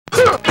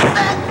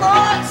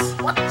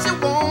What you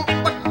want,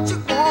 what you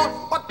want,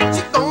 what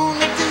you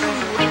gonna do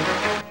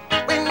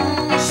when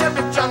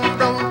Sheriff John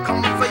Brown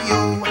come for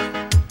you?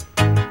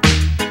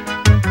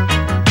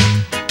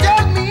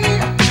 Tell me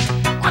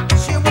what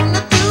you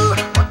wanna do,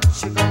 what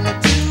you gonna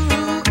do.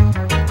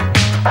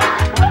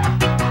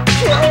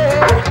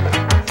 Yeah.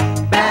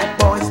 Bad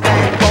boys,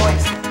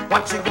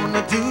 what you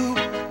gonna do?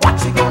 What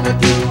you gonna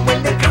do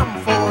when they come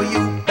for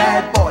you?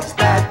 Bad boys,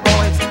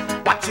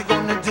 what you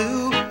gonna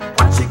do?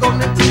 What you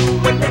gonna do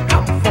when they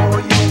come for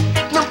you?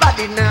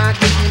 Nobody now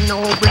give you no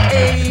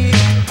break.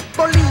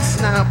 Police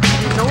now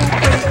give you no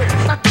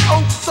break. Not the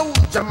old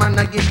soldier man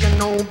I give you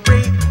no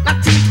break.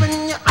 Not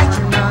even your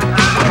iron now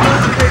give you no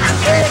break.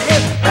 Hey,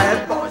 hey,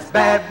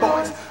 bad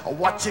boys,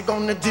 what you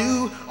gonna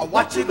do?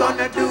 What you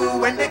gonna do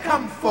when they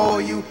come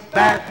for you?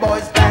 Bad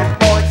boys,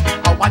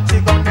 what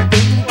you gonna do?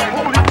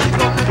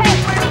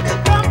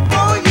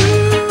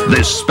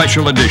 This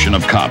special edition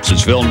of Cops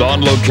is filmed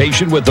on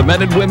location with the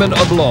men and women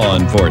of law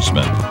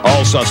enforcement.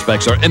 All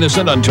suspects are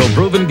innocent until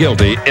proven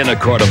guilty in a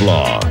court of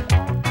law.